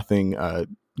 nothing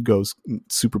goes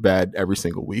super bad every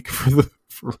single week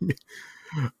for me.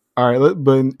 All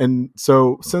right,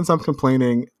 so since I'm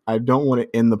complaining, I don't want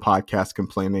to end the podcast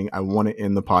complaining. I want to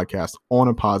end the podcast on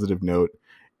a positive note,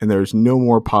 and there's no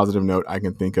more positive note I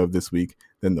can think of this week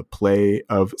than the play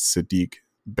of Saddiq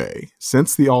Bey.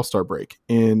 Since the All-Star break,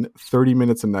 in 30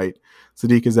 minutes a night,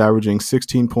 Saddiq is averaging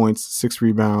 16 points, 6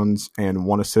 rebounds, and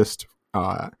 1 assist,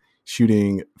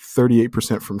 shooting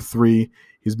 38% from three.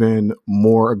 He's been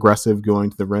more aggressive going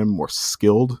to the rim, more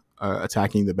skilled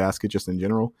attacking the basket just in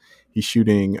general. He's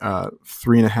shooting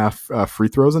 3.5 free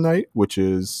throws a night, which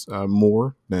is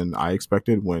more than I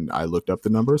expected when I looked up the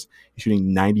numbers. He's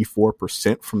shooting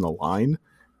 94% from the line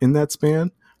in that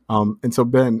span. And so,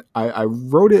 Ben, I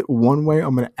wrote it one way.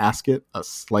 I'm going to ask it a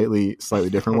slightly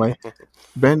different way.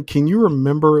 Ben, can you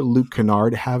remember Luke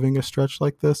Kennard having a stretch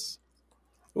like this?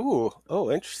 Ooh,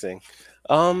 oh, interesting.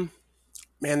 Man,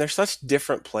 they're such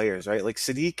different players, right? Like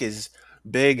Saddiq is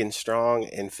big and strong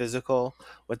and physical,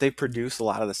 but they produce a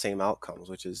lot of the same outcomes,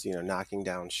 which is, knocking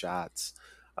down shots.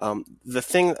 The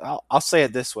thing, I'll say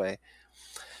it this way.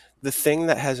 The thing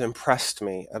that has impressed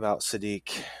me about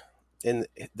Saddiq in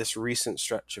this recent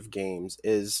stretch of games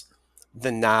is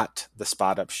not the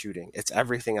spot up shooting. It's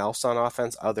everything else on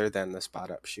offense other than the spot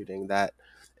up shooting that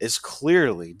is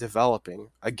clearly developing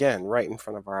again right in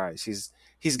front of our eyes.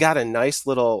 He's got a nice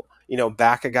little,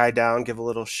 back a guy down, give a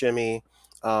little shimmy,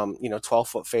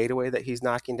 12-foot fadeaway that he's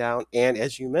knocking down, and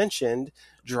as you mentioned,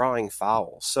 drawing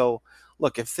fouls. So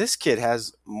look, if this kid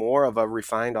has more of a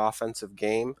refined offensive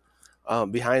game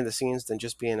behind the scenes than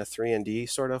just being a 3-and-D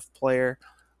sort of player,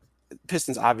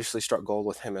 Pistons obviously struck gold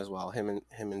with him as well. Him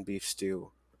and Beef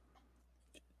Stew,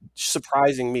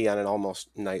 surprising me on an almost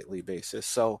nightly basis.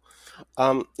 So,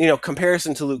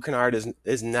 comparison to Luke Kennard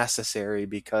is necessary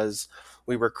because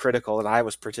we were critical, and I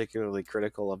was particularly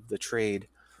critical of the trade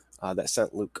that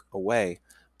sent Luke away.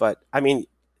 But I mean,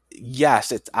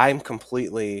 yes, I'm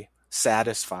completely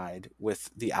satisfied with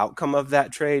the outcome of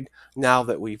that trade now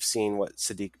that we've seen what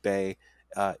Saddiq Bey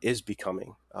is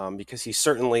becoming, because he's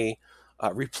certainly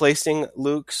replacing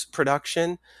Luke's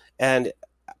production. And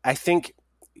I think,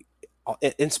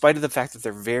 in spite of the fact that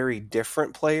they're very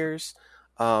different players,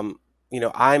 I'm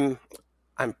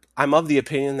of the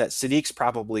opinion that Saddiq's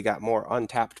probably got more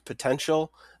untapped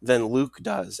potential than Luke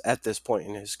does at this point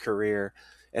in his career.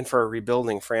 And for a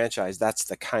rebuilding franchise, that's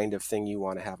the kind of thing you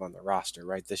want to have on the roster,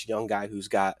 right? This young guy who's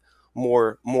got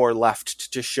more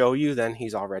left to show you than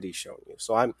he's already shown you.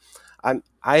 So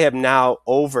I am now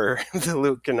over the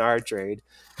Luke Kennard trade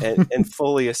and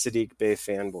fully a Saddiq Bey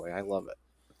fanboy. I love it.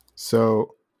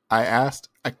 So I asked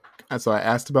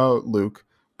about Luke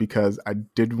because I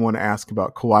did want to ask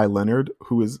about Kawhi Leonard,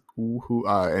 who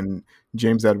and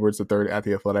James Edwards III at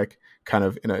The Athletic, kind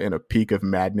of in a peak of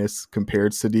madness,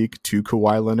 compared Saddiq to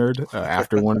Kawhi Leonard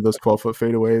after one of those 12-foot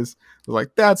fadeaways.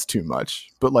 Like, that's too much.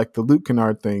 But like the Luke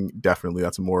Kennard thing, definitely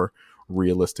that's a more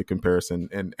realistic comparison,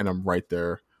 and I'm right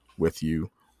there with you,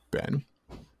 Ben.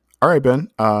 All right, Ben.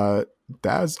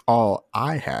 That's all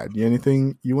I had.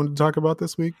 Anything you wanted to talk about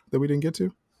this week that we didn't get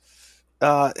to?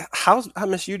 How's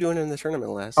MSU doing in the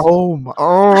tournament last?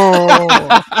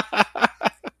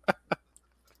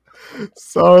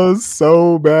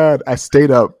 So bad. I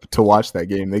stayed up to watch that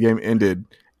game. The game ended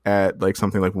at like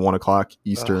something like 1:00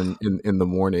 Eastern in the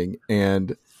morning,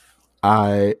 and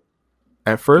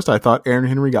at first I thought Aaron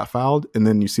Henry got fouled, and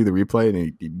then you see the replay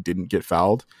and he didn't get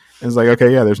fouled, and it's like,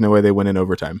 okay, yeah, there's no way they win in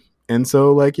overtime. And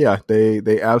so, like, yeah,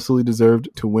 they absolutely deserved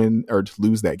to win or to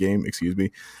lose that game. Excuse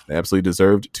me, they absolutely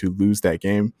deserved to lose that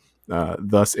game.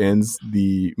 Thus ends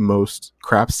the most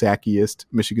crap-sackiest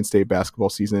Michigan State basketball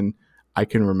season I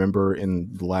can remember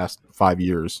in the last 5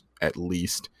 years, at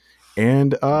least.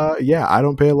 And yeah, I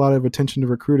don't pay a lot of attention to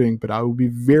recruiting, but I will be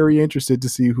very interested to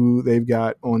see who they've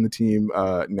got on the team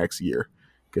next year,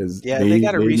 because they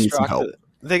got to restock.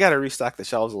 They got to restock the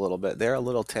shelves a little bit. They're a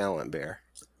little talent bare.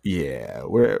 Yeah,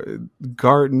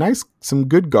 some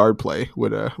good guard play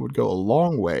would go a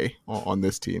long way on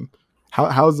this team.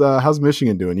 How's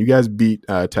Michigan doing? You guys beat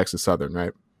Texas Southern,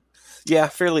 right? Yeah,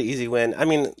 fairly easy win. I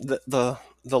mean, the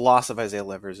loss of Isaiah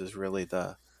Livers is really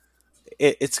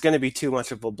it's going to be too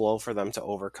much of a blow for them to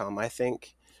overcome, I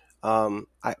think. I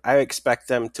expect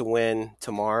them to win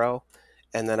tomorrow,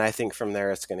 and then I think from there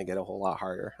it's going to get a whole lot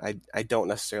harder. I don't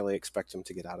necessarily expect them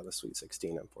to get out of the Sweet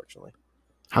 16, unfortunately.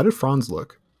 How did Franz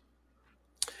look?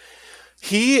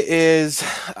 He is,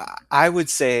 I would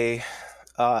say,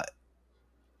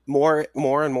 more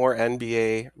and more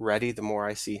NBA ready the more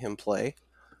I see him play.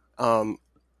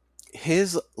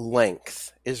 His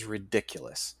length is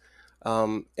ridiculous,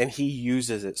 and he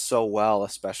uses it so well,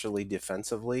 especially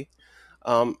defensively.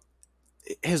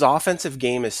 His offensive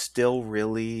game is still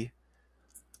really,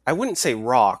 I wouldn't say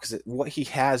raw, because what he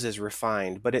has is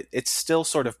refined, but it's still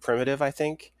sort of primitive, I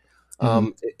think,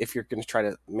 if you're going to try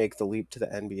to make the leap to the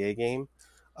NBA game.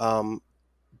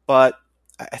 But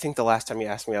I think the last time you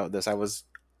asked me about this, I was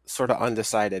sort of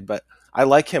undecided, but I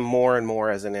like him more and more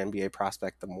as an NBA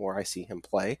prospect the more I see him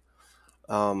play.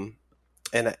 And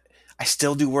I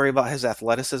still do worry about his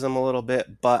athleticism a little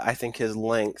bit, but I think his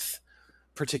length,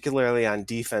 particularly on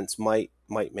defense, might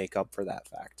make up for that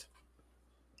fact.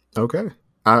 Okay.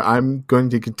 I'm going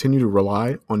to continue to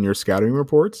rely on your scouting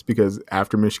reports because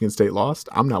after Michigan State lost,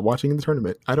 I'm not watching the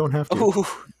tournament. I don't have to. Ooh.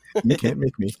 You can't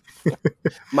make me.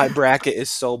 My bracket is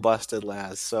so busted,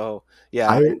 Laz. So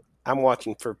yeah, I'm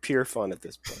watching for pure fun at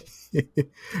this point.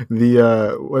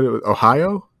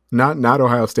 Ohio? Not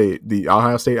Ohio State. The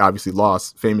Ohio State obviously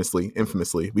lost famously,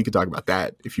 infamously. We could talk about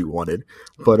that if you wanted.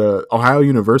 But Ohio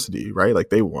University, right? Like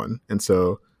they won, and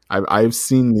so I've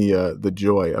seen the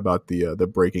joy about the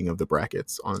breaking of the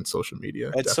brackets on social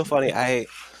media. It's definitely.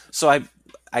 so funny.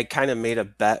 I kind of made a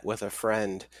bet with a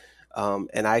friend,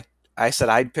 and I said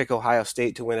I'd pick Ohio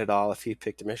State to win it all if he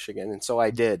picked Michigan, and so I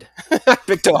did. I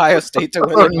picked Ohio State to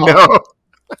win it all.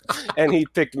 And he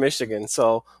picked Michigan,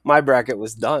 so my bracket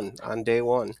was done on day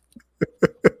one.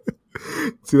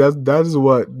 See, that is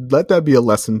what. Let that be a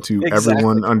lesson to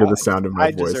everyone under the sound of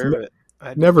my voice. Deserve it.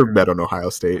 Never bet on Ohio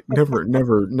State.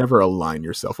 Never align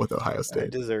yourself with Ohio State. I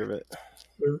deserve it.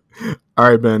 All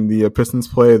right, Ben. The Pistons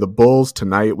play the Bulls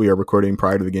tonight. We are recording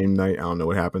prior to the game tonight. I don't know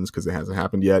what happens because it hasn't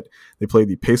happened yet. They play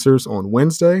the Pacers on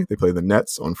Wednesday. They play the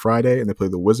Nets on Friday, and they play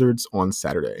the Wizards on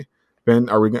Saturday. Ben,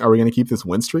 are we going to keep this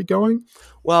win streak going?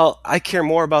 Well, I care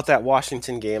more about that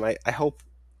Washington game. I hope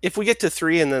if we get to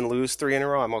 3 and then lose 3 in a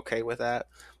row, I'm okay with that.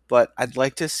 But I'd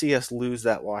like to see us lose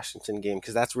that Washington game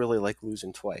because that's really like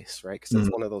losing twice, right? Because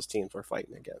it's one of those teams we're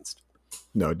fighting against.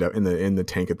 No, in the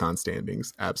Tankathon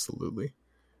standings, absolutely.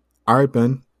 All right,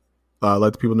 Ben.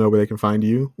 Let the people know where they can find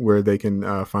you, where they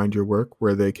can find your work,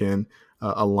 where they can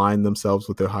align themselves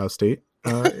with Ohio State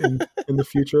in the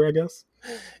future, I guess.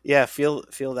 Yeah, feel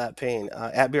that pain.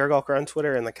 At BRGawker on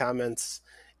Twitter, in the comments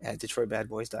at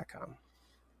DetroitBadBoys.com.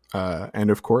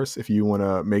 And of course, if you want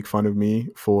to make fun of me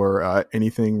for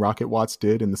anything Rocket Watts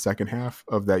did in the second half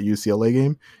of that UCLA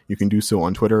game, you can do so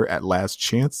on Twitter at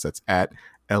LazChance. That's at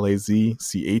LazChance.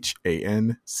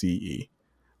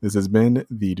 This has been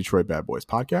the Detroit Bad Boys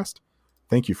podcast.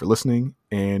 Thank you for listening,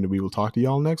 and we will talk to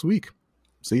y'all next week.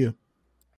 See ya.